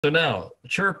So now,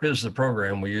 CHIRP is the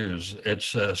program we use. It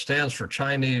stands for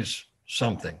Chinese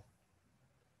something.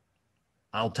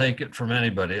 I'll take it from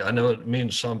anybody. I know it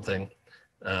means something.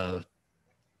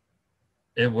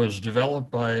 It was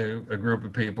developed by a group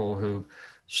of people who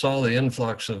saw the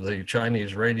influx of the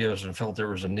Chinese radios and felt there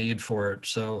was a need for it.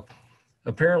 So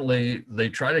apparently they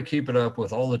try to keep it up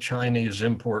with all the Chinese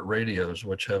import radios,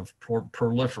 which have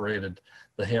proliferated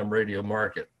the ham radio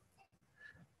market.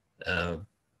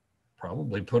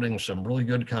 Probably putting some really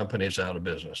good companies out of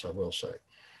business, I will say.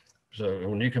 So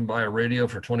when you can buy a radio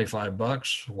for 25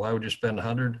 bucks, why would you spend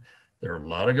 100? There are a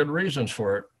lot of good reasons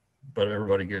for it, but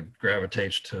everybody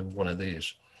gravitates to one of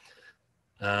these.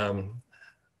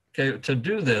 Okay, to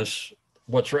do this,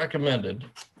 what's recommended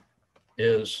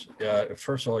is,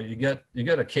 first of all, you get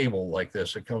a cable like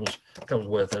this. It comes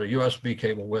with a USB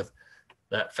cable with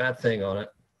that fat thing on it.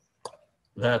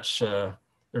 That's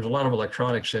there's a lot of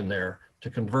electronics in there to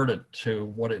convert it to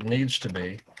what it needs to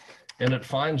be, and it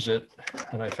finds it.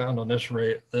 And I found on this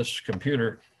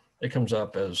computer, it comes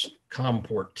up as COM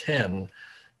port 10.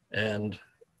 And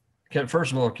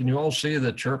first of all, can you all see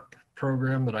the CHIRP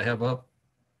program that I have up?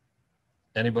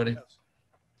 Anybody?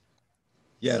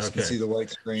 Yes, okay. You can see the white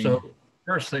screen. So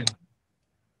first thing,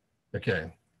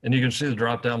 okay, and you can see the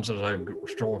drop downs as I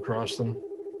stroll across them.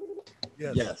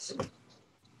 Yes.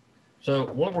 So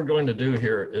what we're going to do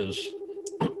here is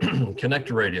connect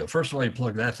a radio. First of all, you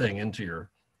plug that thing into your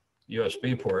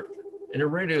USB port, and your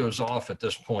radio is off at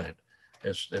this point.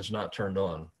 It's not turned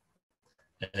on.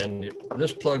 And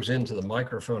this plugs into the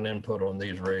microphone input on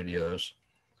these radios.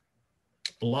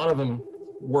 A lot of them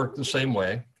work the same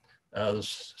way. The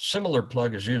similar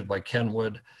plug is used by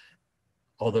Kenwood,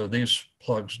 although these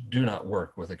plugs do not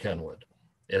work with a Kenwood.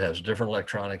 It has different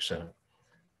electronics in it.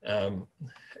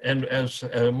 And as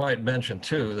I might mention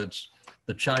too, that's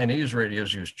the Chinese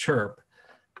radios use CHIRP.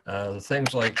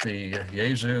 Things like the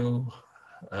Yaesu,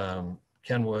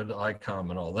 Kenwood, ICOM,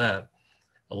 and all that,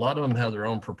 a lot of them have their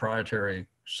own proprietary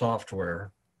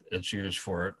software that's used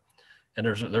for it. And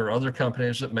there are other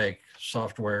companies that make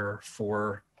software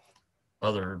for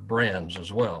other brands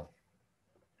as well.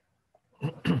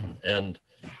 And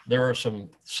there are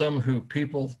some who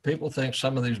people think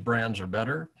some of these brands are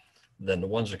better than the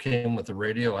ones that came with the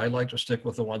radio. I like to stick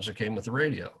with the ones that came with the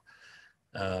radio.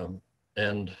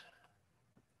 And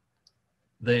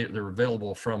they're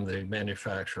available from the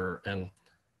manufacturer, and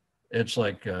it's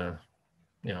like,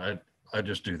 I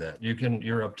just do that.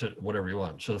 You're up to whatever you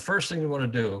want. So the first thing you want to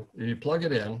do, you plug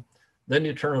it in, then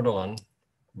you turn it on,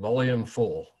 volume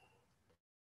full.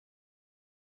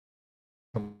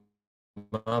 Come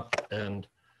up, and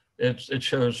it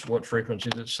shows what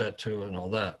frequencies it's set to and all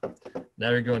that.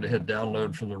 Now you're going to hit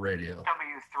download from the radio.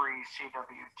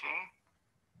 W3CWT.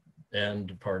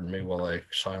 And pardon me while I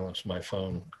silence my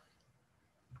phone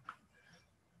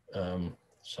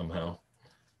somehow.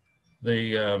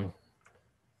 They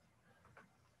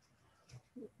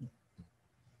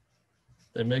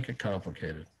make it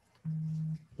complicated.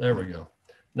 There we go.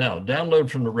 Now, download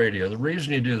from the radio. The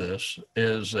reason you do this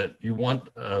is that you want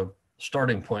a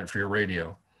starting point for your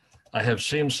radio. I have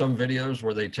seen some videos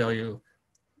where they tell you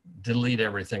delete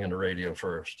everything in the radio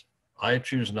first. I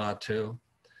choose not to.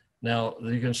 Now,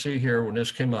 you can see here when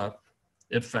this came up,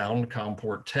 it found COM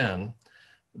port 10.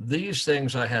 These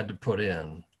things I had to put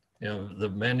in,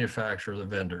 the manufacturer, the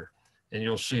vendor, and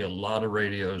you'll see a lot of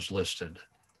radios listed.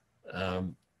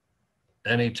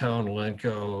 Anytone,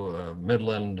 Linco,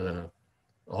 Midland, a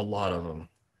lot of them.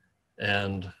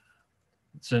 And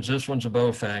since this one's a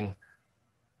Dauphin,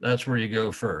 that's where you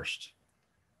go first.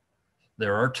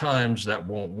 There are times that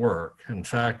won't work. In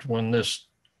fact, when this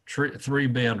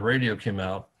 3-band radio came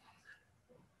out,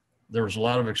 there was a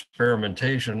lot of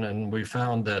experimentation, and we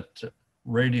found that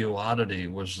Radio Oddity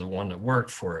was the one that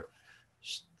worked for it.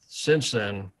 Since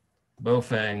then,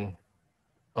 Dauphin,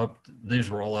 these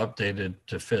were all updated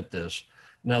to fit this.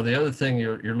 Now, the other thing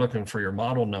you're looking for your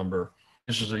model number.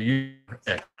 This is a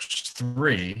UX3,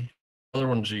 the other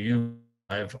one's a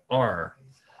U5R.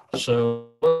 So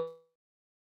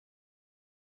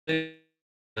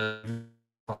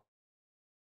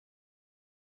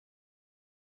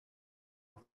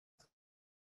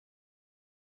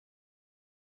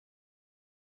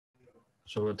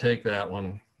we'll take that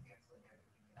one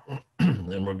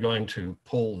and we're going to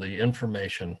pull the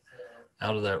information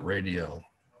out of that radio.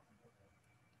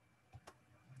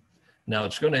 Now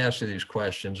it's going to ask you these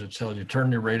questions. It tells you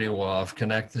turn your radio off,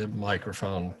 connect the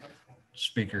microphone,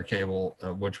 speaker cable,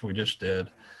 which we just did,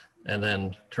 and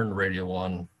then turn the radio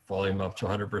on, volume up to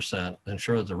 100%.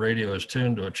 Ensure that the radio is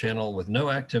tuned to a channel with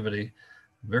no activity.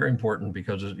 Very important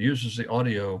because it uses the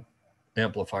audio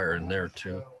amplifier in there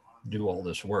to do all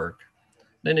this work.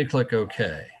 Then you click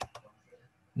OK.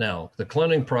 Now, the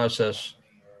cloning process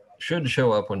should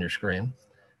show up on your screen.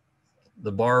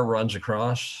 The bar runs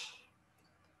across.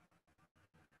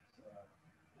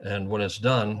 And when it's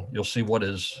done, you'll see what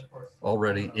is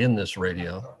already in this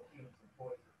radio.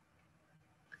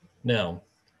 Now,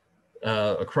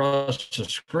 across the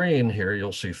screen here,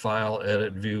 you'll see File,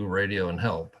 Edit, View, Radio, and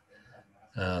Help.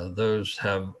 Those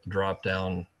have drop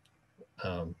down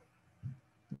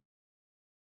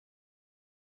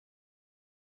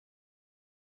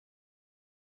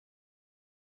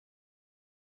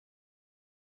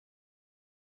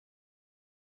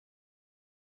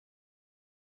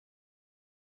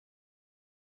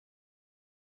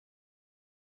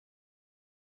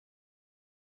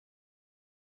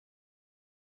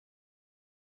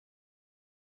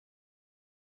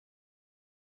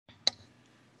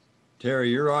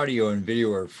Terry, your audio and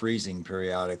video are freezing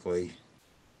periodically,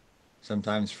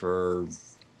 sometimes for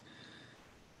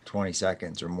 20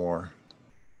 seconds or more.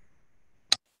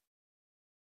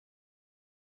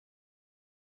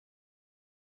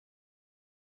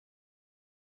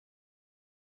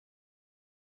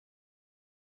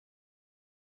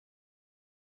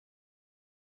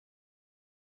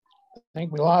 I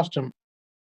think we lost him.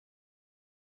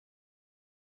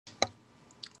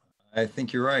 I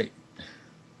think you're right.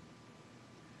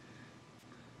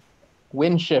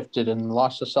 Wind shifted and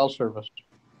lost the cell service.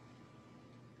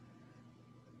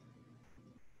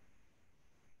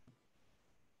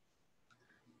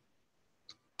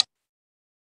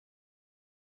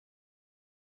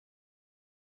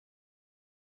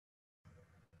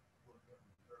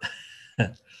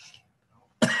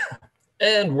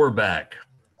 and we're back.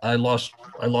 I lost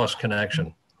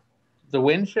connection. The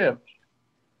wind shift.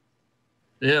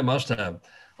 Yeah, must have.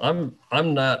 I'm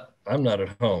not at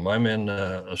home. I'm in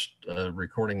a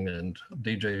recording and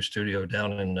DJ studio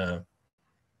down in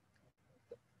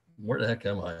where the heck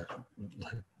am I?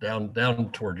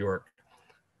 Down toward York,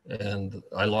 and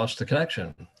I lost the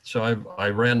connection. So I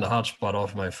ran the hotspot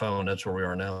off my phone. That's where we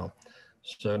are now.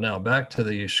 So now back to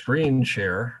the screen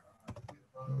share.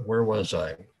 Where was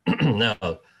I? Now,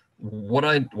 what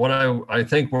I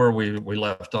think where we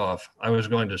left off, I was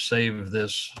going to save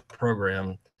this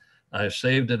program. I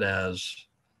saved it as,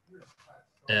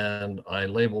 and I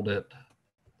labeled it,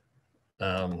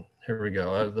 here we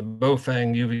go. The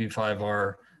Dauphin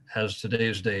UV5R has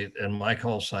today's date and my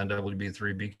call sign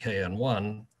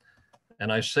WB3BKN1,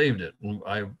 and I saved it.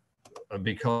 And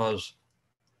because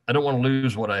I don't want to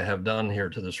lose what I have done here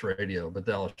to this radio, but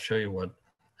I'll show you what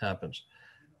happens.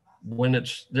 When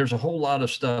there's a whole lot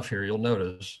of stuff here, you'll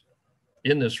notice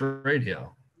in this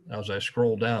radio, as I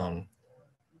scroll down,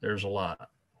 there's a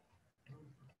lot.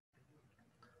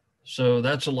 So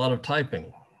that's a lot of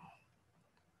typing.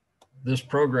 This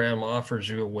program offers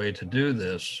you a way to do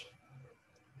this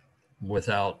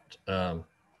without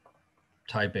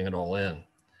typing it all in.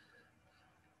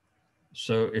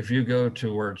 So if you go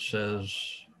to where it says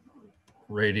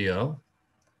radio,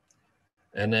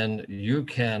 and then you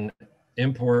can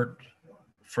import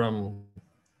from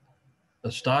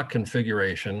a stock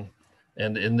configuration.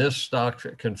 And in this stock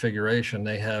configuration,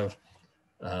 they have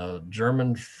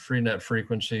German freenet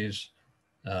frequencies,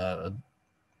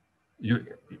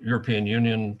 European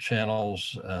Union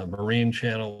channels, marine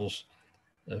channels.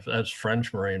 If that's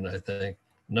French marine, I think.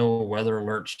 No weather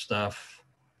alert stuff,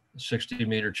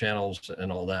 60-meter channels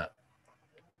and all that.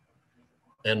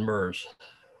 And MERS.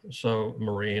 So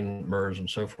marine, MERS, and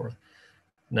so forth.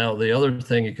 Now, the other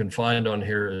thing you can find on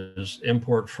here is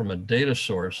import from a data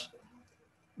source.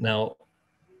 Now,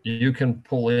 you can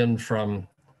pull in from,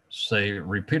 say,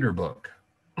 repeater book.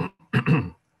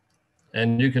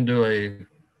 And you can do a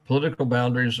political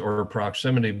boundaries or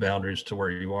proximity boundaries to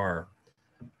where you are.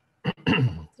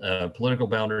 Political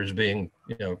boundaries being,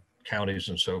 counties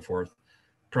and so forth.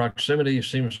 Proximity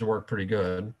seems to work pretty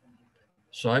good.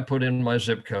 So I put in my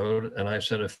zip code and I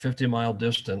said a 50-mile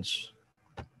distance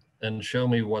and show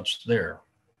me what's there.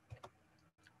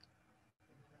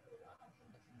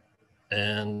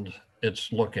 And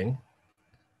it's looking.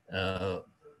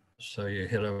 So you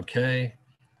hit OK,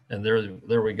 and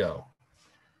there we go.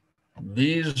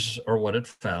 These are what it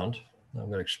found. I'm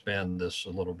going to expand this a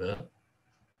little bit.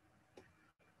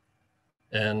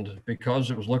 And because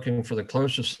it was looking for the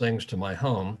closest things to my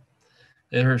home,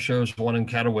 it here shows one in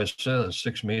Catawissa, a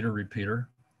 6-meter repeater,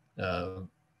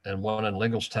 and one in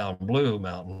Lingelstown Blue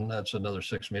Mountain, that's another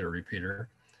 6-meter repeater.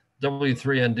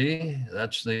 W3ND,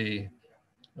 that's the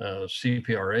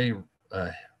CPRA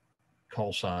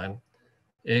call sign.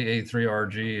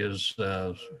 AA3RG is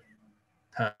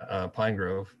Pine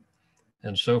Grove,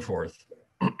 and so forth.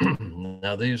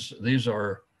 Now these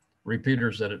are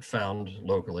repeaters that it found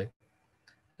locally.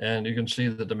 And you can see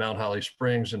that the Mount Holly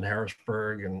Springs and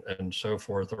Harrisburg and so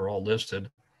forth are all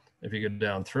listed. If you go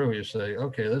down through, you say,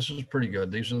 okay, this is pretty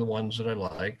good. These are the ones that I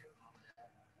like.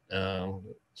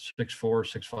 6.4,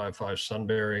 6.55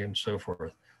 Sunbury and so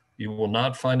forth. You will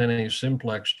not find any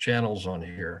simplex channels on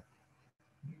here.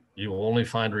 You will only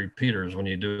find repeaters when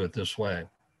you do it this way.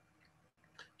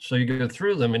 So you go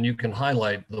through them and you can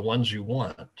highlight the ones you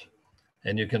want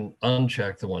and you can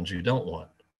uncheck the ones you don't want.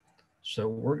 So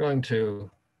we're going to,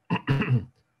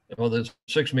 well, the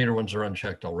 6 meter ones are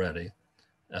unchecked already.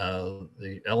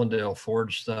 The Ellendale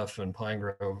Ford stuff and Pine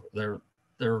Grove,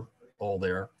 they're all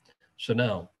there. So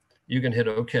now you can hit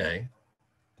OK.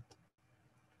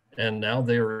 And now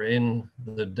they are in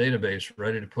the database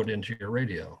ready to put into your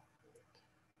radio.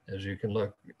 As you can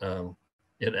look,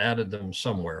 it added them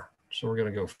somewhere. So we're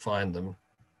going to go find them.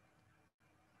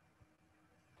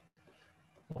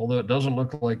 Although it doesn't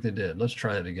look like they did. Let's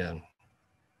try it again.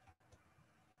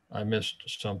 I missed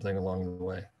something along the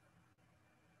way.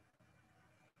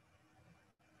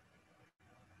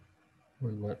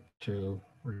 We went to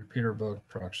repeater book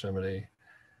proximity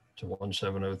to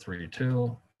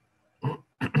 17032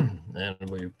 and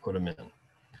we put them in.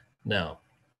 Now,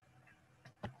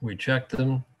 we checked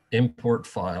them, import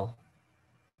file.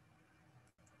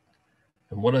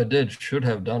 And what I did should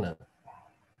have done it.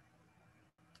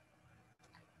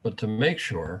 But to make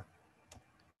sure,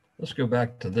 let's go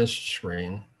back to this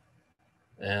screen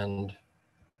and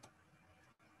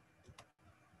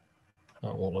I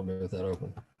won't let me with that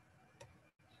open.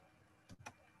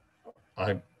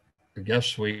 I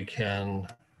guess we can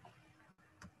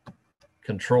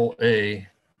Control A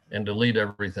and delete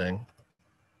everything.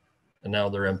 And now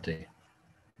they're empty.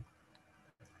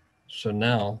 So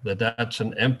now that that's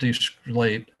an empty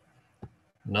slate,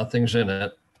 nothing's in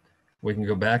it, we can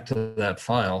go back to that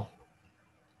file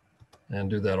and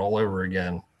do that all over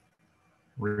again.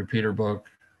 Repeater book,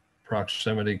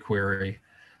 proximity query,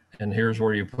 and here's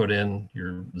where you put in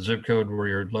your zip code where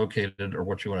you're located or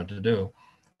what you want it to do.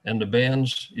 And the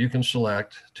bands you can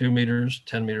select 2 meters,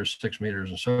 10 meters, 6 meters,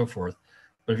 and so forth.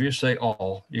 But if you say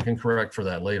all, you can correct for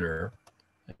that later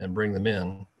and bring them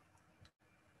in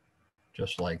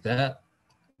just like that.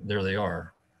 There they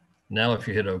are. Now, if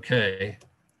you hit OK,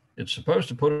 it's supposed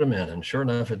to put them in, and sure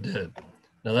enough, it did.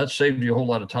 Now that saved you a whole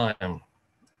lot of time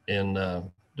in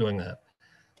doing that.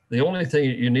 The only thing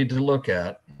you need to look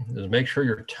at is make sure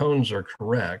your tones are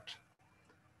correct.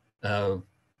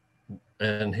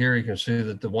 And here you can see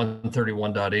that the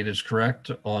 131.8 is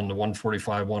correct on the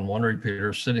 145.11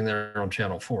 repeater sitting there on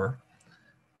channel 4.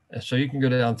 And so you can go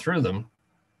down through them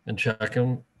and check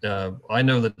them. I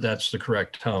know that that's the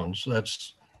correct tones.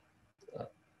 That's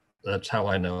how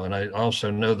I know. And I also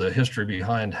know the history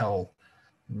behind how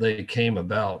they came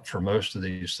about for most of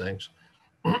these things.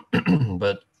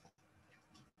 But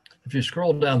if you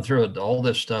scroll down through it, all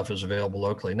this stuff is available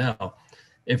locally. Now,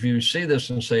 if you see this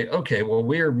and say, okay, well,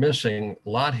 we're missing a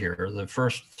lot here. The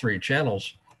first 3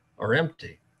 channels are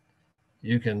empty.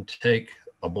 You can take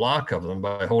a block of them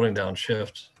by holding down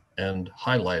Shift and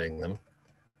highlighting them,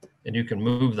 and you can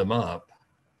move them up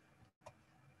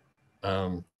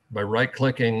by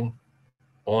right-clicking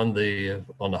on the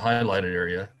highlighted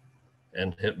area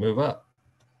and hit Move Up.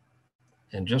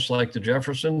 And just like the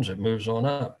Jeffersons, it moves on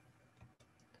up.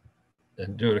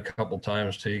 And do it a couple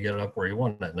times till you get it up where you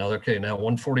want it. Now, okay, now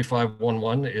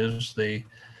 145.11 is the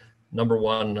number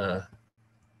one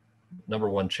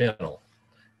channel.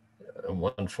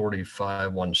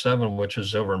 145.17, which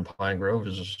is over in Pine Grove,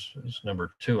 is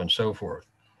number 2, and so forth.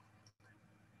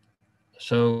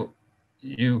 So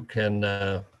you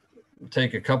can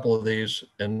take a couple of these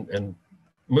and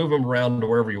move them around to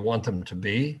wherever you want them to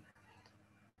be.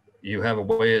 You have a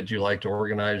way that you like to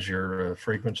organize your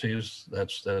frequencies.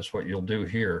 That's what you'll do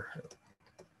here.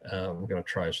 I'm going to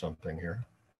try something here.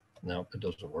 No, it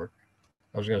doesn't work.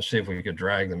 I was going to see if we could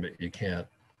drag them, but you can't.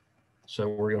 So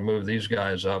we're going to move these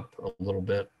guys up a little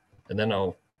bit, and then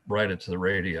I'll write it to the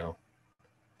radio.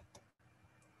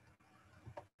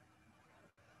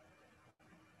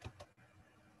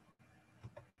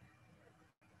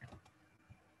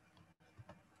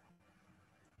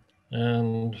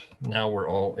 And now we're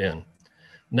all in.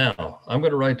 Now, I'm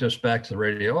going to write this back to the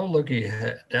radio. Oh, looky,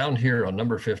 down here on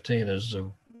number 15 is a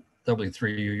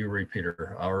W3UU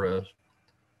repeater, our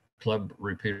club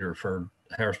repeater for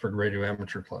Harrisburg Radio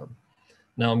Amateur Club.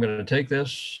 Now I'm going to take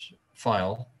this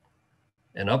file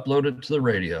and upload it to the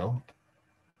radio,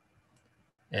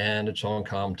 and it's on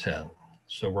COM 10.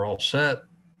 So we're all set.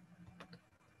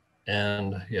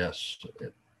 And yes,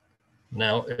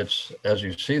 now it's, as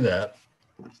you see that,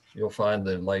 you'll find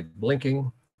the light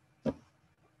blinking.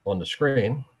 on the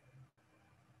screen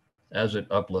as it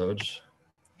uploads.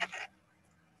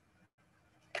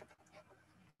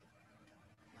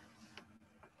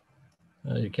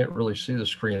 You can't really see the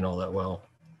screen all that well.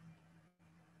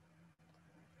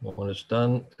 But when it's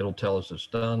done, it'll tell us it's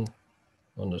done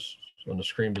on the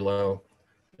screen below,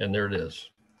 and there it is.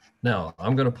 Now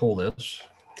I'm going to pull this.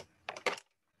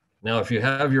 Now, if you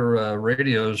have your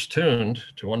radios tuned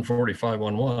to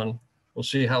 145.11, we'll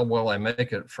see how well I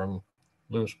make it from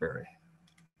Lewisberry.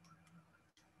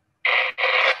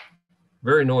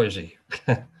 Very noisy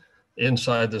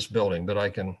inside this building, but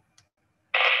I can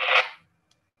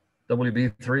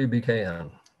WB3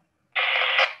 BKN.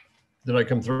 Did I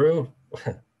come through?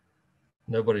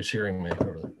 Nobody's hearing me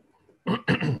over there.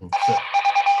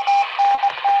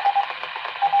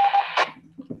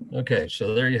 Okay,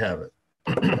 so there you have it.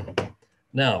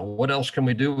 Now, what else can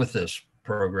we do with this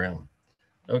program?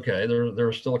 Okay, there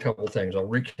are still a couple of things. I'll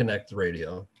reconnect the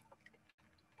radio.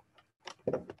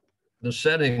 The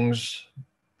settings,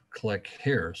 click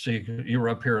here. See, you were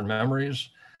up here in memories.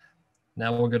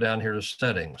 Now we'll go down here to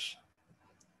settings.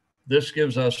 This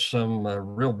gives us some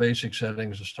real basic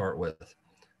settings to start with.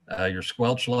 Your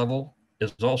squelch level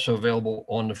is also available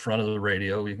on the front of the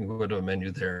radio. You can go to a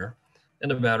menu there,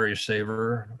 and a battery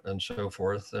saver and so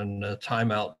forth, and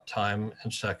timeout time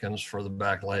and seconds for the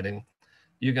backlighting.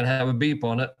 You can have a beep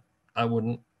on it. I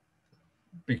wouldn't,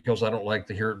 because I don't like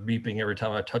to hear it beeping every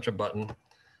time I touch a button.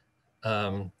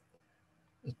 Timeout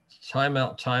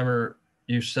timer,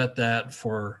 you set that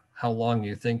for how long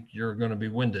you think you're going to be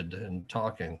winded and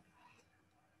talking.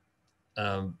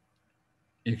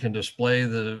 You can display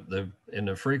in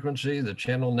the frequency, the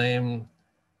channel name,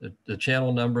 the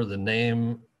channel number, the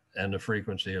name, and the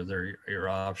frequency are your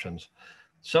options.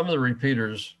 Some of the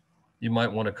repeaters, you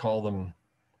might want to call them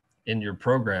in your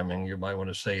programming. You might want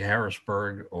to say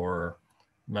Harrisburg or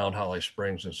Mount Holly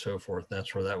Springs and so forth.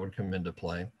 That's where that would come into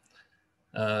play.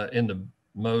 In the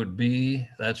mode B,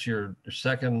 that's your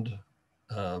second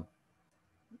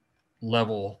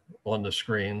level on the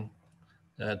screen.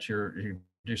 That's you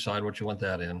decide what you want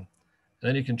that in.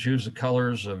 Then you can choose the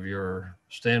colors of your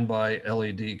standby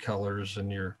LED colors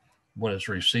and when it's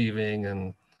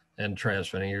receiving and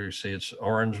transmitting. You see it's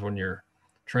orange when you're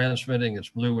transmitting, it's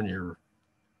blue when you're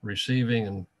receiving,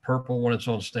 and purple when it's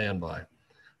on standby.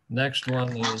 Next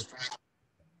one is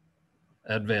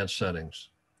advanced settings.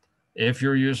 If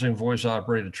you're using voice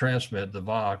operated transmit, the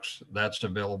Vox, that's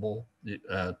available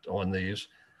on these.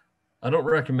 I don't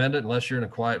recommend it unless you're in a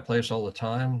quiet place all the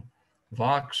time.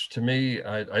 Vox, to me,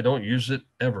 I don't use it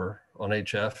ever on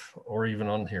HF or even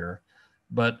on here.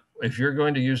 But if you're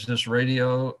going to use this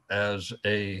radio as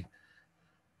a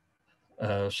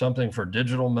something for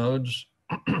digital modes,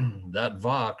 that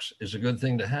Vox is a good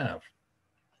thing to have,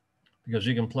 because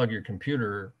you can plug your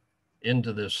computer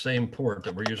into this same port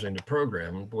that we're using to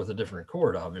program with a different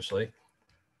cord, obviously,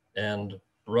 and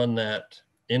run that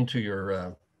into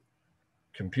your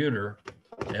computer.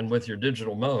 And with your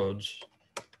digital modes,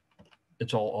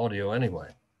 it's all audio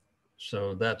anyway.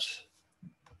 So that's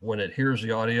when it hears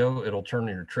the audio, it'll turn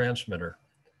to your transmitter.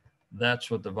 That's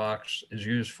what the Vox is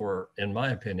used for, in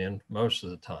my opinion, most of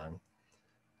the time.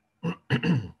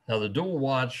 Now the dual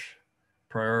watch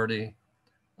priority,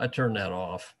 I turn that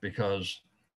off because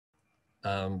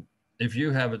if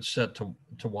you have it set to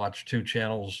watch two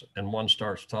channels and one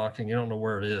starts talking, you don't know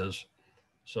where it is.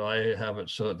 So I have it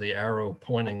so the arrow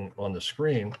pointing on the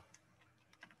screen,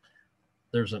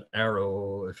 there's an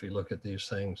arrow if you look at these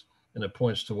things, and it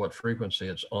points to what frequency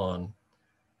it's on.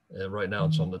 Right now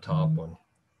it's on the top one.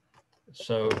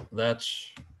 So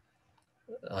that's,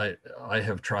 I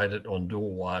have tried it on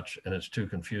dual watch and it's too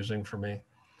confusing for me.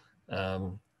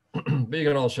 But you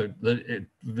can also, the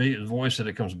voice that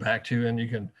it comes back to, and you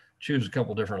can choose a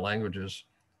couple different languages,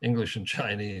 English and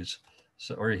Chinese,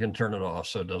 so, or you can turn it off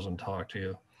so it doesn't talk to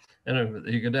you. And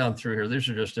if you go down through here, these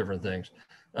are just different things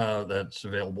that's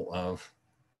available of.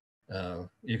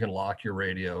 You can lock your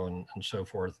radio and so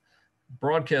forth.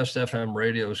 Broadcast FM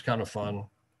radio is kind of fun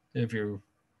if you're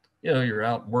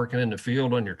out working in the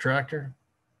field on your tractor,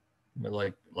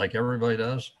 like everybody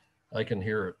does. I can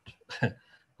hear it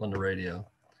on the radio.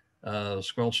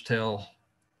 Squelch tail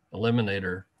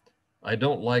eliminator, I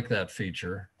don't like that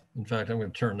feature. In fact, I'm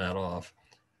going to turn that off.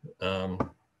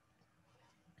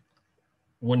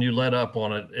 When you let up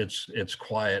on it, it's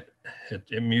quiet.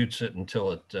 It mutes it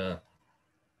until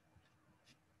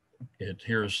it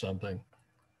hears something.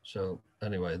 So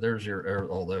anyway, there's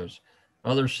all those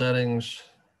other settings.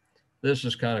 This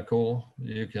is kind of cool.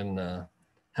 You can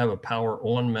have a power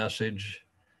on message.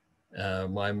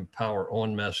 My power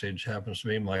on message happens to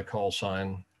be my call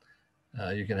sign.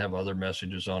 You can have other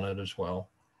messages on it as well.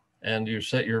 and you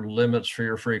set your limits for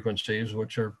your frequencies,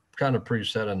 which are kind of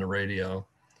preset in the radio.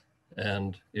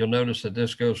 And you'll notice that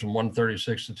this goes from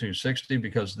 136 to 260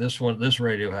 because this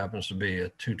radio happens to be a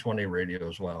 220 radio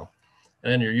as well.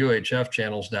 And then your UHF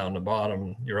channels down the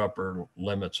bottom, your upper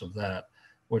limits of that,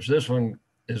 which this one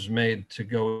is made to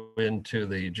go into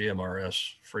the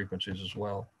GMRS frequencies as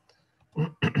well.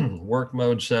 Work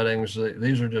mode settings,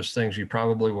 these are just things you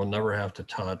probably will never have to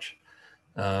touch.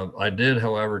 I did,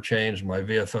 however, change my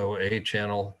VFO A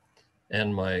channel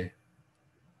and I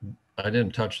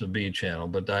didn't touch the B channel,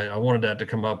 but I wanted that to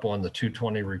come up on the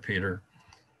 220 repeater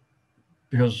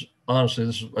because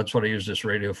honestly, that's what I use this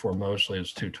radio for mostly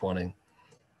is 220.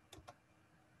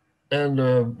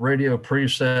 And radio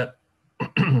preset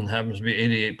happens to be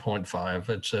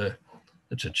 88.5.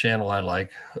 It's a channel I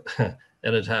like,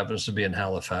 and it happens to be in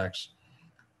Halifax.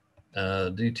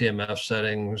 DTMF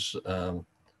settings,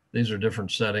 these are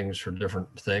different settings for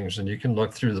different things, and you can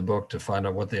look through the book to find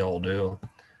out what they all do.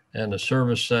 And the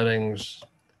service settings,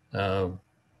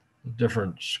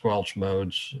 different squelch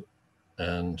modes,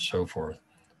 and so forth,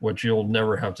 which you'll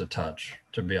never have to touch,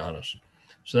 to be honest.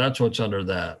 So that's what's under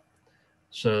that.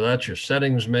 So that's your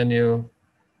settings menu.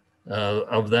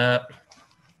 Of that,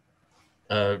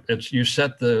 you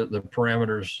set the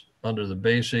parameters under the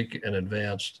basic and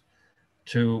advanced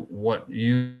to what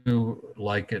you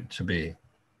like it to be,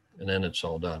 and then it's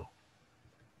all done.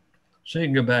 So you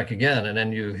can go back again, and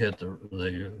then you hit the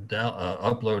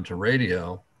upload to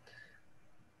radio.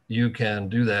 You can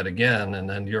do that again, and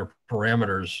then your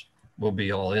parameters will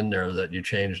be all in there that you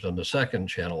changed on the second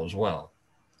channel as well,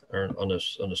 or on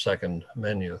the second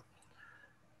menu.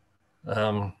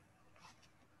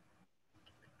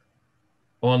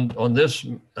 On this,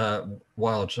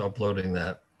 while it's uploading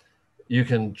that, you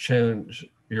can change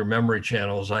your memory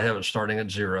channels. I have it starting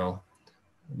at 0.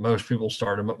 Most people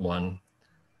start them at 1.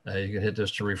 You can hit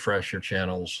this to refresh your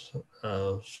channels.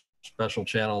 Special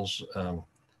channels,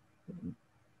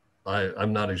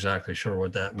 I'm not exactly sure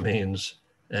what that means.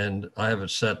 And I have it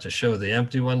set to show the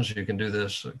empty ones. You can do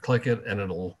this, click it, and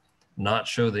it'll not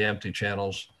show the empty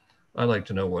channels. I like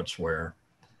to know what's where.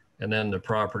 And then the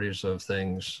properties of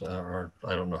things are,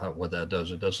 I don't know what that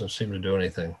does. It doesn't seem to do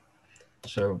anything.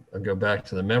 So I go back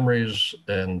to the memories,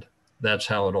 and that's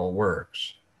how it all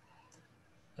works.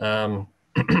 And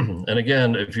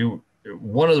again,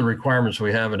 one of the requirements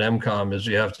we have at MCOM is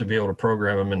you have to be able to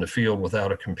program them in the field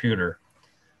without a computer.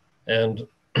 And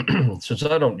since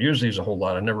I don't use these a whole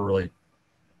lot, I never really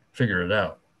figured it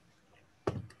out.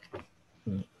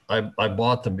 I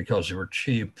bought them because they were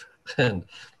cheap and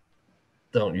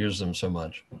don't use them so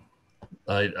much.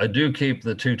 I do keep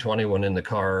the 221 in the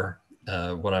car.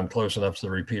 When I'm close enough to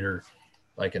the repeater,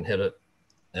 I can hit it.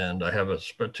 And I have a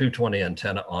 220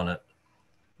 antenna on it.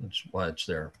 That's why it's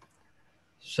there.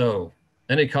 So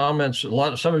any comments?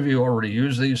 Some of you already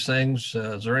use these things.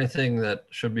 Is there anything that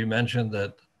should be mentioned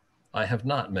that I have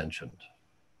not mentioned?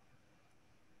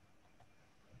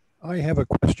 I have a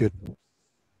question.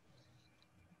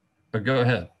 Go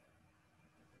ahead.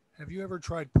 Have you ever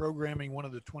tried programming one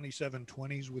of the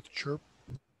 2720s with CHIRP?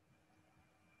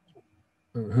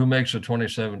 Who makes a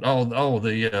 27? Oh,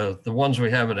 the ones we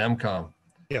have at MCOM.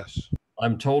 Yes.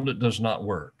 I'm told it does not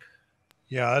work.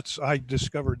 Yeah, I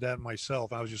discovered that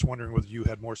myself. I was just wondering whether you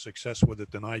had more success with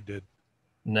it than I did.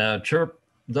 Now, CHIRP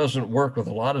doesn't work with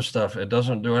a lot of stuff. It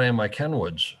doesn't do any of my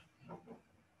Kenwoods. I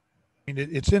mean,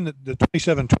 it's in the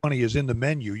 2720 is in the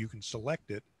menu. You can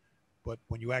select it, but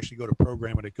when you actually go to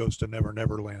program it, it goes to Never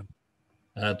Never Land.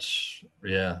 That's,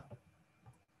 yeah.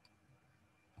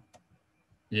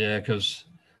 Yeah, because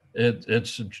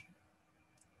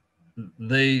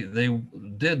they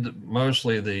did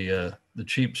mostly the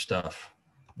cheap stuff,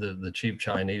 the cheap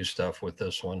Chinese stuff with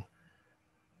this one.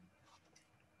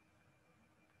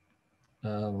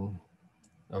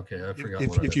 Okay, I forgot.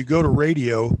 If you go to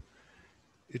radio,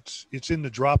 it's in the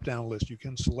drop down list. You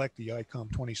can select the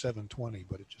ICOM 2720,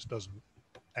 but it just doesn't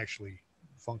actually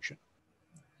function.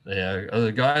 Yeah,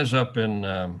 the guys up in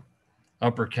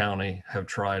Upper County have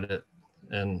tried it,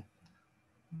 and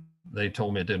they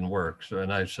told me it didn't work. So,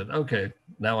 and I said, okay,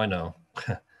 now I know,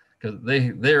 because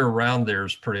they're around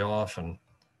theirs pretty often,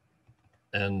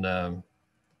 and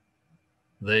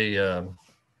they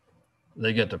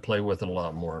get to play with it a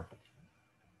lot more.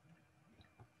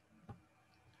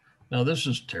 Now this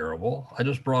is terrible. I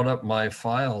just brought up my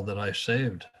file that I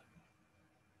saved,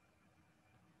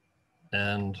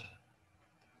 and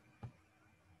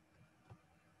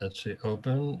let's see,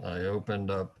 open. I opened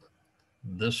up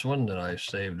this one that I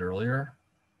saved earlier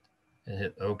and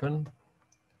hit open.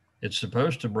 It's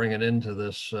supposed to bring it into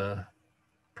this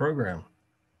program.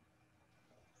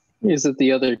 Is it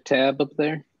the other tab up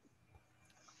there?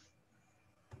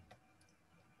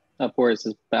 Up where it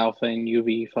says Dauphin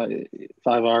UV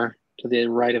 5R, to the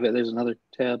right of it, there's another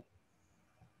tab.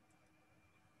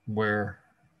 Where?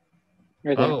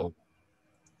 Right there. Oh,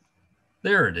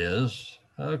 there it is.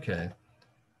 Okay.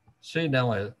 See,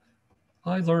 now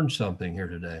I learned something here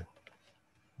today.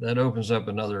 That opens up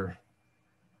another.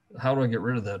 How do I get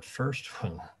rid of that first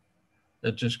one?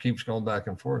 It just keeps going back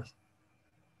and forth.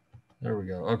 There we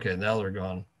go. Okay, now they're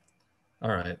gone. All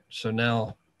right. So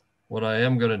now what I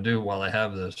am going to do while I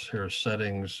have this here,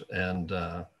 settings, and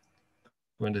go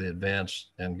into the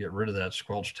advanced and get rid of that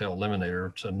squelch tail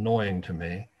eliminator. It's annoying to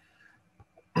me.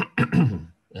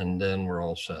 And then we're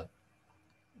all set.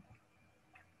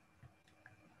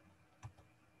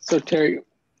 So Terry,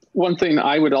 one thing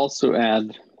I would also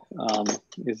add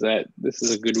is that this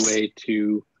is a good way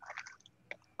to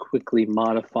quickly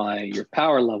modify your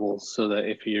power levels so that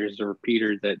if there's a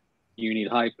repeater that you need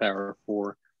high power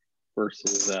for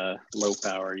versus low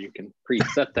power, you can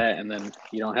preset that, and then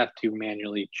you don't have to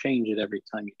manually change it every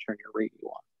time you turn your radio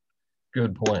on.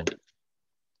 Good point.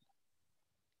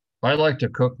 I like to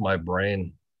cook my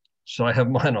brain, so I have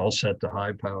mine all set to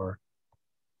high power.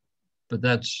 But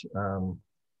that's, as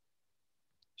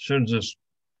soon as this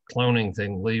cloning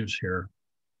thing leaves here,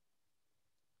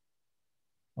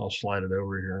 I'll slide it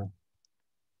over here.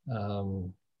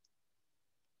 The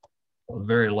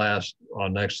very last,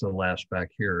 next to the last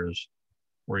back here is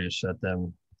where you set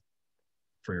them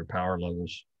for your power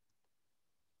levels.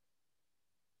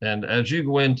 And as you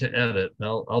go into edit,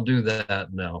 I'll do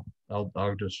that now.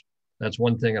 I'll just, that's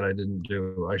one thing that I didn't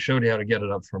do. I showed you how to get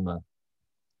it up from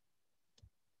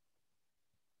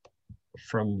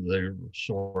the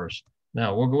source.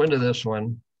 Now we'll go into this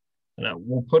one, and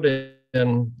we'll put in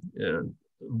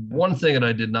one thing that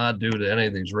I did not do to any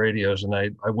of these radios, and I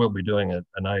will be doing it.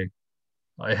 And I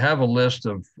have a list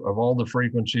of all the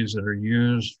frequencies that are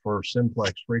used for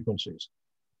simplex frequencies.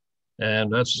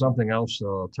 And that's something else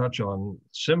I'll touch on.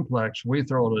 Simplex, we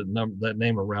throw that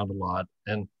name around a lot,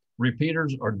 and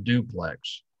repeaters are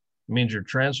duplex. It means you're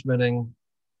transmitting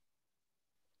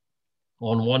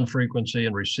on one frequency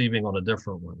and receiving on a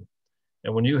different one.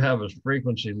 And when you have a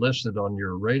frequency listed on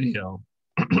your radio,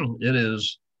 it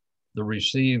is you're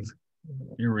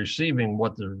receiving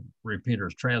what the repeater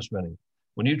is transmitting.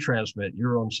 When you transmit,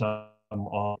 you're on some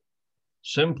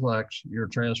simplex, you're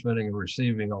transmitting and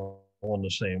receiving all on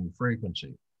the same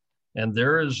frequency. And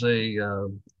there is a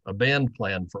band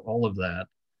plan for all of that.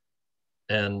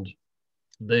 And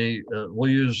they will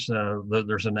use,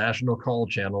 there's a national call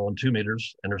channel on 2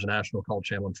 meters, and there's a national call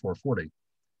channel on 440.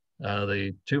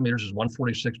 The 2 meters is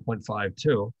 146.52.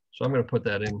 So I'm going to put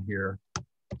that in here.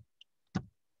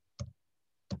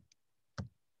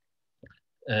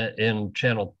 In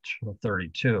channel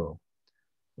 32.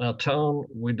 Now tone,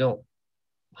 we don't,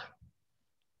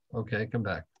 okay, come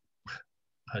back.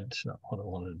 That's not what I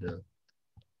wanted to do.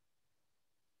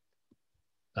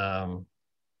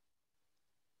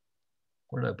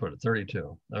 Where did I put it?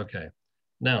 32. Okay.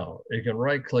 Now you can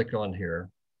right click on here.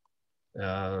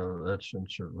 Let's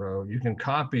insert row. You can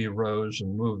copy rows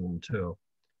and move them too.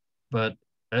 But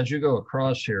as you go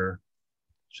across here,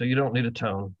 so you don't need a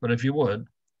tone, but if you would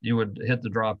hit the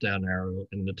drop down arrow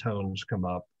and the tones come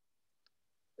up,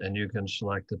 and you can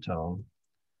select the tone.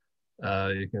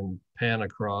 You can pan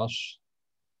across.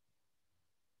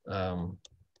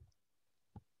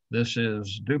 This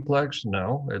is duplex.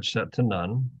 No, it's set to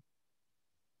none.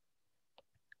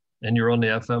 And you're on the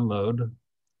FM mode.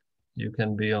 You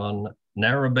can be on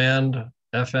narrowband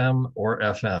FM or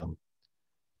FM.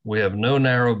 We have no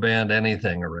narrowband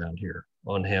anything around here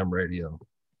on ham radio.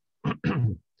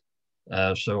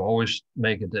 So always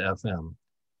make it to FM.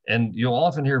 And you'll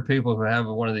often hear people who have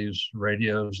one of these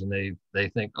radios and they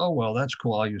think, oh, well, that's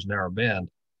cool, I'll use narrowband.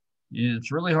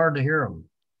 It's really hard to hear them,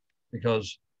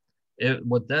 because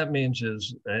what that means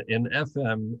is in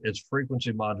FM, it's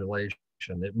frequency modulation.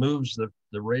 It moves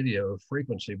the radio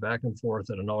frequency back and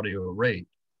forth at an audio rate.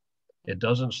 It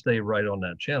doesn't stay right on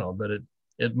that channel, but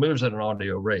it moves at an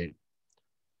audio rate.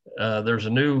 There's a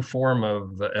new form of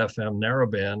FM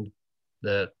narrowband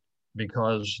that,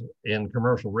 because in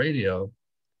commercial radio,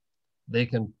 they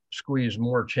can squeeze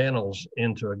more channels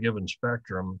into a given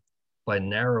spectrum by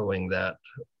narrowing that.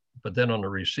 But then on the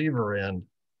receiver end,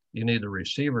 you need the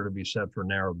receiver to be set for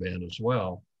narrowband as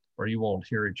well, or you won't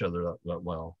hear each other that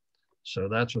well. So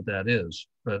that's what that is.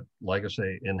 But like I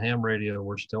say, in ham radio,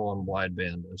 we're still on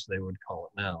wideband, as they would call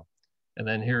it now. And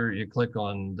then here you click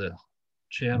on the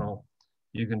channel,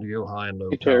 you can go high and low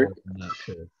power in that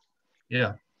too.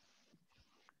 Yeah.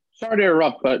 Sorry to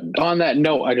interrupt, but on that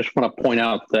note, I just want to point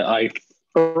out that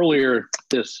earlier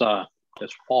this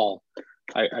fall,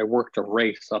 I worked a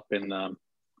race up in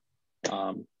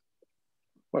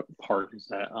what park is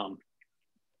that?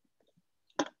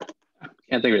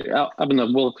 Can't think of it. Up in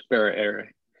the Wilkes-Barre area.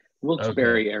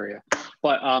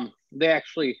 But they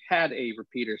actually had a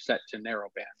repeater set to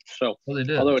narrowband. So Well, they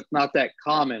did. although it's not that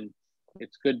common,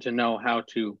 it's good to know how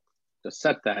to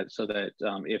set that so that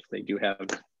if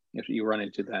you run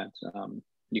into that,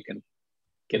 you can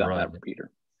get on that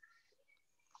repeater.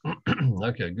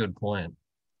 Okay, good point.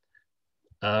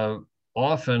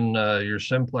 Often your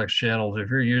simplex channels, if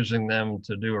you're using them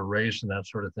to do a race and that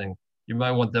sort of thing, you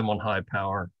might want them on high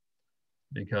power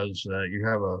because you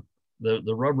have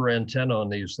the rubber antenna on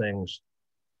these things.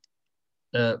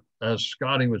 As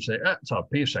Scotty would say, it's a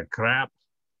piece of crap,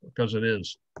 because it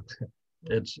is.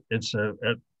 If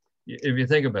you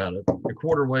think about it, a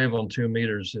quarter wave on 2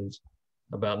 meters is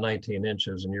about 19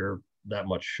 inches, and you're that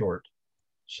much short.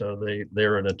 So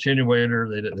they're an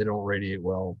attenuator. They don't radiate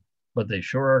well, but they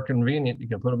sure are convenient. You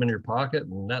can put them in your pocket,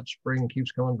 and that spring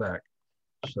keeps coming back.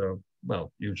 So,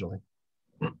 well, usually.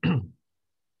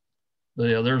 But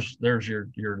yeah, there's your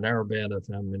narrowband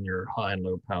FM and your high and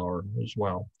low power as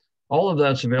well. All of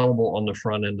that's available on the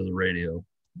front end of the radio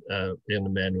in the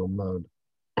manual mode.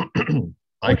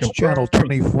 What's channel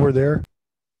 24 there?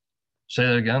 Say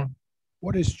that again.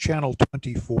 What is channel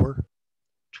 24?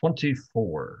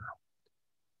 24.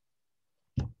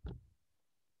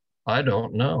 I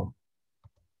don't know.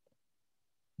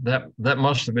 That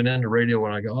must have been in the radio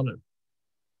when I got it.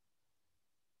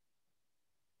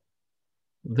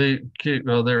 They're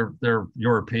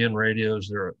European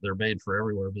radios. They're made for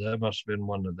everywhere, but that must have been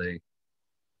one that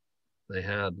they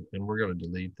had, and we're going to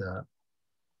delete that.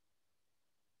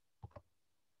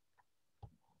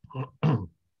 Then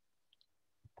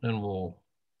we'll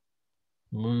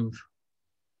move.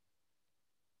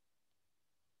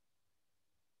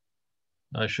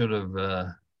 I should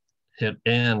have hit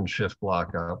and shift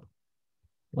block up.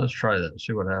 Let's try that,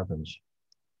 see what happens.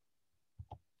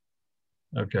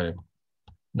 Okay,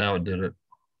 now it did it.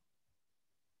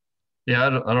 Yeah, I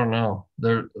don't know.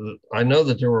 I know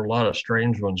that there were a lot of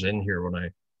strange ones in here when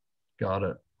I got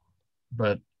it,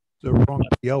 but the wrong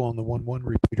PL on the 1-1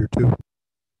 repeater too.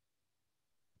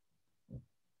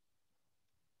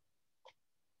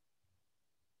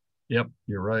 Yep,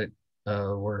 you're right.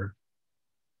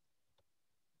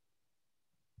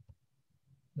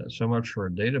 That's so much for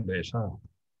a database, huh?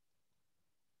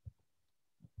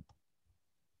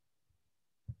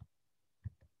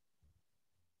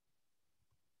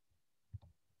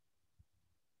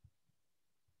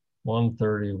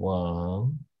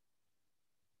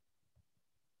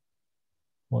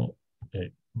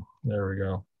 .8. There we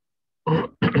go.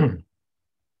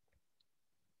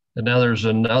 And now there's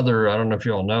another, I don't know if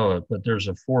you all know it, but there's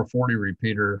a 440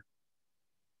 repeater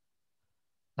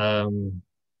on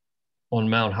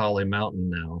Mount Holly Mountain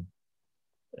now.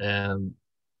 And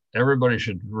everybody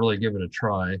should really give it a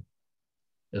try.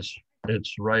 It's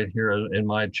right here in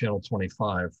my channel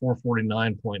 25,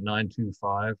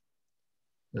 449.925.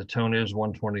 The tone is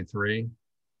 123.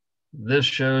 This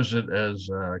shows it as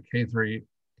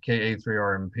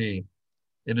KA3RMP.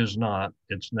 It is not.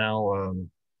 It's now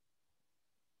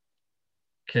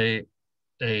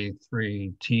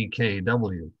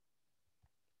KA3TKW.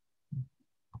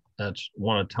 That's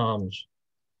one of Tom's.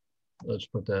 Let's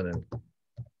put that in.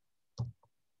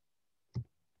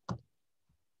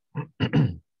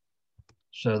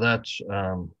 So that's,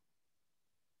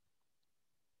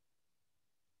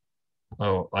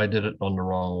 oh, I did it on the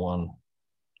wrong one.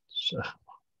 So.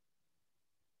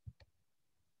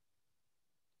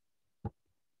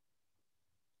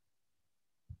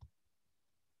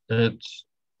 It's,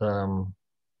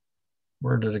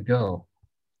 where did it go?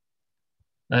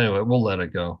 Anyway, we'll let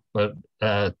it go. But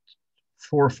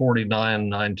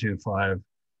 449.925,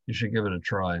 you should give it a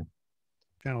try.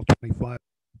 Channel 25.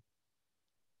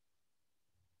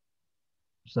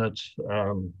 So that's,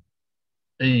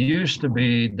 it used to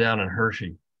be down in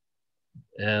Hershey,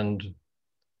 and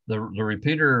the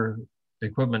repeater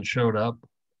equipment showed up.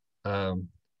 I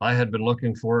had been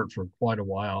looking for it for quite a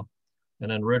while,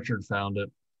 and then Richard found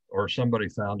it, or somebody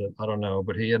found it, I don't know,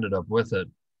 but he ended up with it.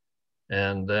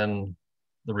 And then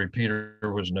the repeater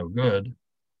was no good.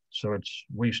 So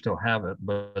we still have it,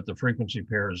 but the frequency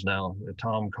pair is now,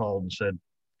 Tom called and said,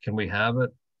 can we have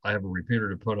it? I have a repeater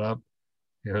to put up,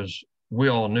 because we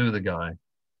all knew the guy.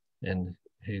 And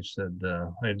he said,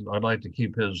 I'd like to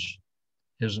keep his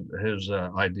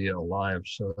idea alive.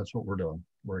 So that's what we're doing.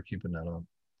 We're keeping that up.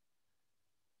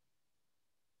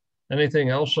 Anything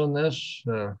else on this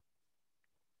that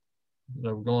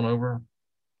we've gone over?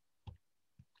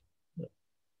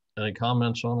 Any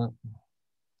comments on it?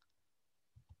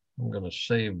 I'm going to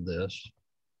save this.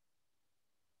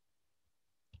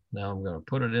 Now I'm going to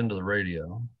put it into the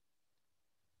radio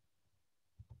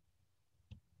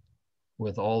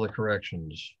with all the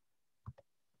corrections.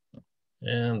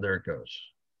 And there it goes.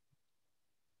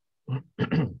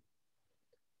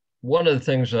 One of the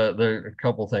things, there are a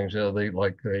couple things,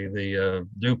 the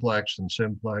duplex and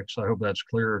simplex. I hope that's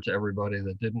clearer to everybody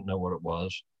that didn't know what it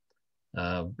was,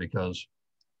 because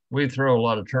we throw a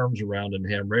lot of terms around in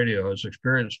ham radio as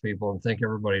experienced people and think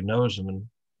everybody knows them, and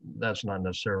that's not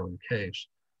necessarily the case.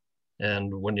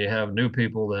 And when you have new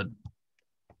people that,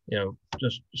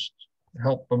 just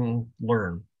help them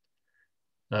learn.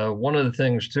 One of the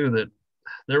things too, that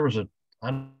there was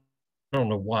I don't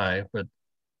know why, but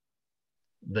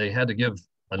they had to give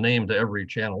a name to every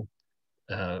channel.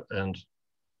 And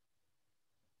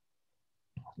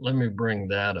let me bring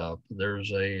that up.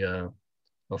 There's a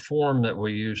form that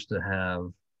we used to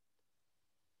have.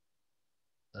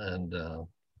 And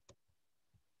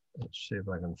let's see if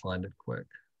I can find it quick.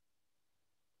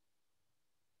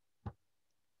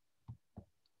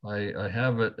 I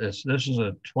have it. This is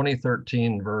a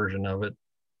 2013 version of it.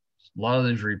 A lot of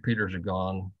these repeaters are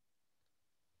gone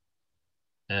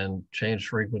and changed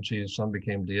frequencies. Some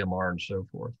became DMR and so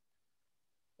forth.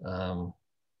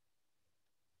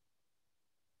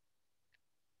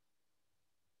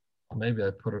 Maybe I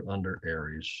put it under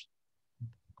ARES.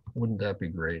 Wouldn't that be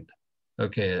great?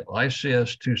 Okay,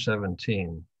 ICS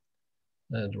 217,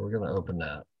 and we're going to open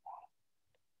that.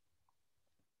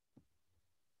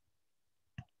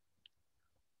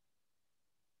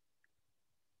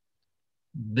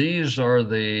 These are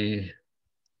the,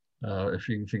 if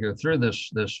you go through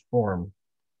this form,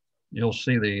 you'll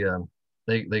see the,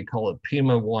 they call it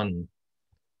PIMA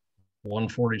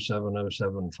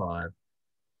 147075.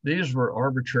 These were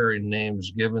arbitrary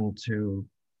names given to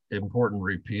important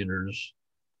repeaters.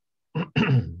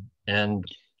 And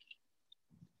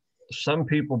some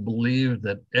people believe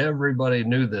that everybody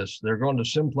knew this. They're going to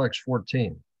simplex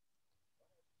 14.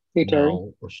 Hey, Terry.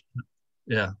 No,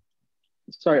 yeah.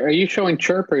 Sorry, are you showing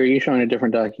CHIRP or are you showing a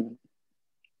different document?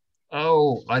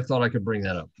 Oh, I thought I could bring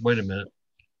that up. Wait a minute.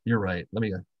 You're right. Let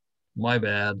me, my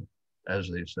bad, as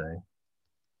they say.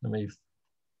 Let me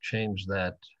change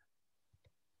that.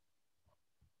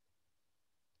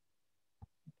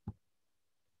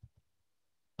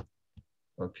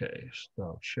 Okay,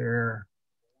 stop share.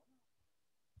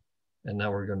 And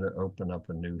now we're going to open up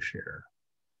a new share.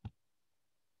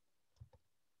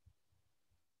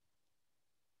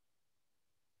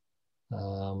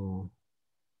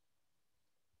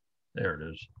 There it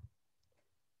is.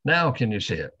 Now can you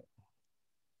see it?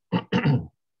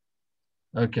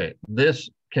 Okay, this,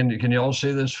 can you all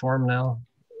see this form now?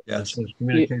 Yes. It says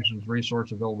Communications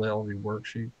Resource Availability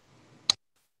Worksheet.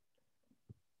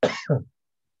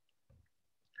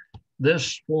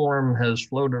 This form has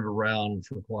floated around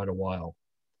for quite a while.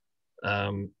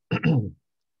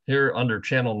 Here under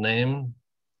channel name,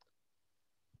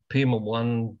 PIMA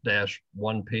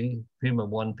 1-1P, PIMA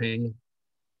 1P,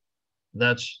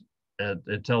 that's,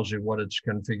 it tells you what it's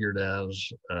configured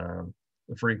as,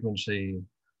 the frequency,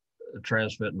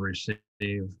 transmit and receive,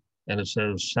 and it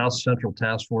says South Central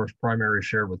Task Force primary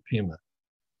share with PIMA.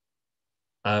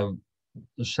 The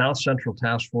South Central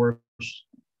Task Force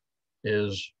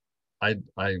is, I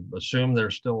assume they're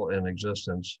still in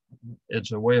existence.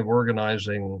 It's a way of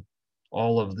organizing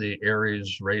all of the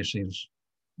ARES, RACES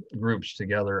groups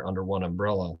together under one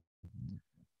umbrella.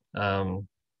 And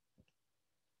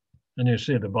you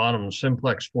see at the bottom,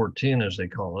 simplex 14, as they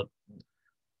call it,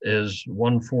 is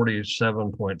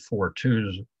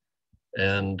 147.42,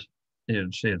 and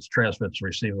you'd see it's transmits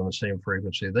receive on the same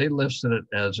frequency. They listed it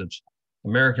as its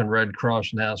American Red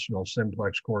Cross National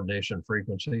Simplex Coordination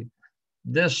Frequency.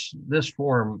 This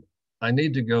form, I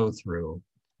need to go through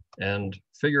and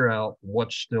figure out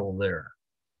what's still there.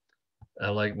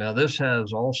 Like now, this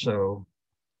has also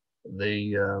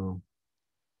the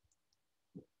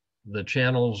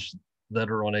channels that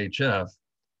are on HF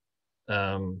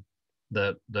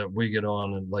that we get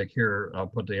on, and like here, I'll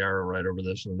put the arrow right over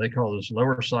this, and they call this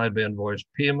lower sideband voice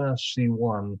PIMA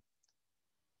C1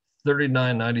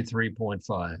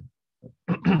 3993.5.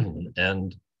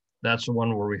 And that's the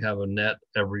one where we have a net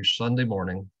every Sunday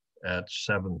morning at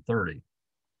 7:30,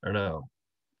 or no,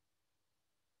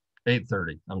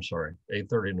 8:30, I'm sorry,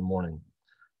 8:30 in the morning.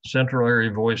 Central Area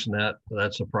Voice Net,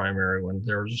 that's a primary one.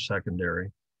 There's a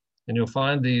secondary. And you'll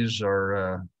find these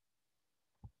are,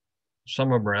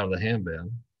 some of them are out of the ham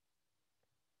band.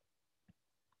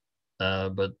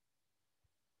 But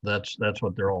that's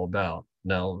what they're all about.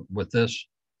 Now with this,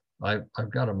 I've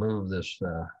got to move this,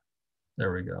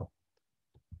 there we go.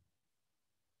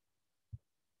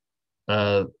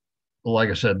 like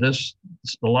I said,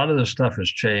 a lot of this stuff has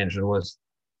changed, and with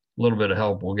a little bit of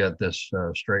help, we'll get this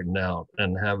straightened out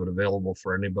and have it available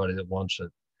for anybody that wants it.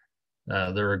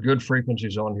 There are good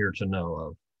frequencies on here to know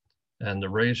of, and the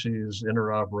RACES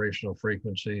interoperational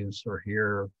frequencies are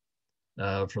here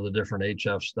for the different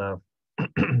HF stuff.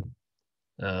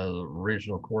 The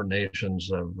regional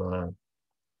coordinations of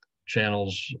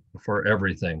channels for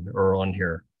everything are on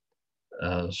here.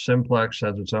 Simplex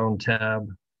has its own tab,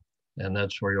 and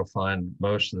that's where you'll find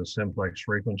most of the simplex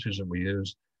frequencies that we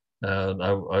use.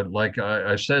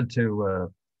 I said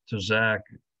to Zach,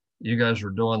 you guys were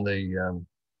doing the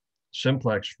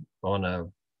simplex on a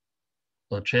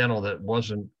channel that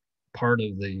wasn't part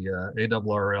of the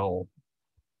ARRL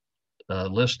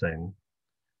listing,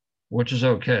 which is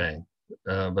okay.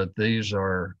 But these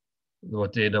are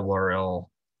what the ARRL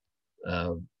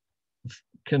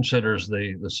considers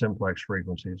the simplex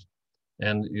frequencies,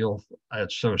 and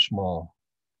it's so small.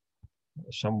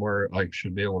 Somewhere I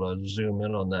should be able to zoom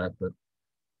in on that, but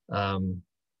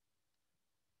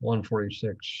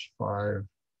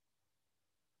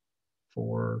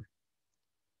 146.5.4,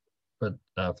 but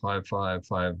 5.5,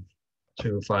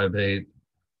 5.2, 5.8,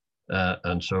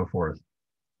 and so forth.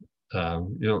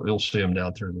 You'll see them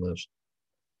down through the list.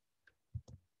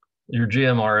 Your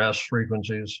GMRS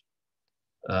frequencies,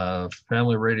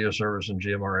 Family Radio Service and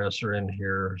GMRS are in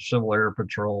here. Civil Air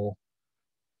Patrol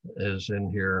is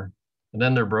in here. And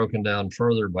then they're broken down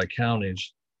further by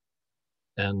counties.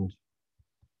 And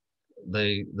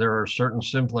there are certain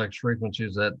simplex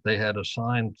frequencies that they had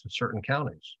assigned to certain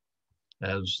counties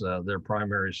as their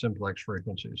primary simplex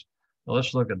frequencies. Now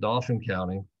let's look at Dauphin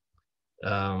County.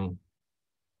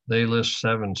 They list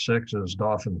 7.6 as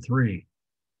Dauphin 3.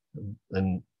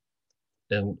 And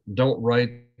don't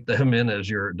write them in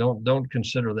as don't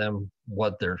consider them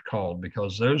what they're called,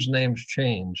 because those names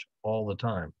change all the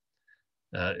time.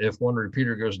 If one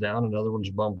repeater goes down, another one's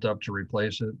bumped up to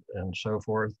replace it, and so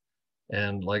forth.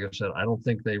 And like I said, I don't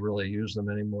think they really use them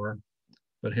anymore.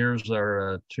 But here's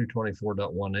our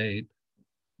 224.18,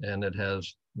 and it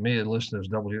has me listed as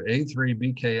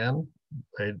WA3BKN.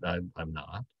 I'm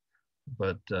not,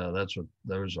 but that's what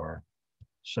those are.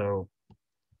 So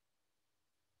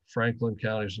Franklin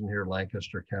County's in here,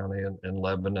 Lancaster County, and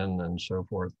Lebanon, and so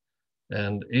forth.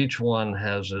 And each one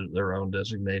has their own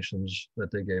designations that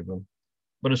they gave them.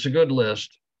 But it's a good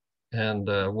list, and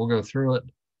we'll go through it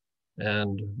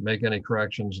and make any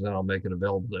corrections, and then I'll make it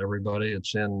available to everybody.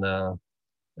 It's in, so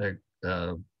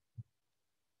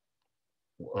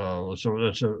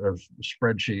it's a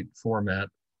spreadsheet format.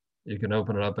 You can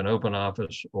open it up in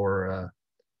OpenOffice or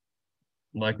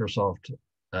Microsoft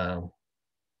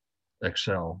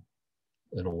Excel.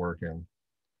 It'll work in.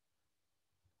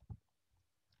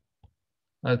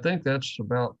 I think that's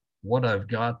about what I've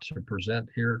got to present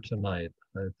here tonight.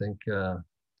 I think that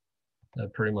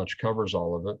pretty much covers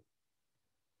all of it.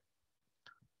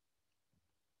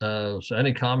 So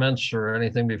any comments or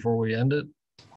anything before we end it?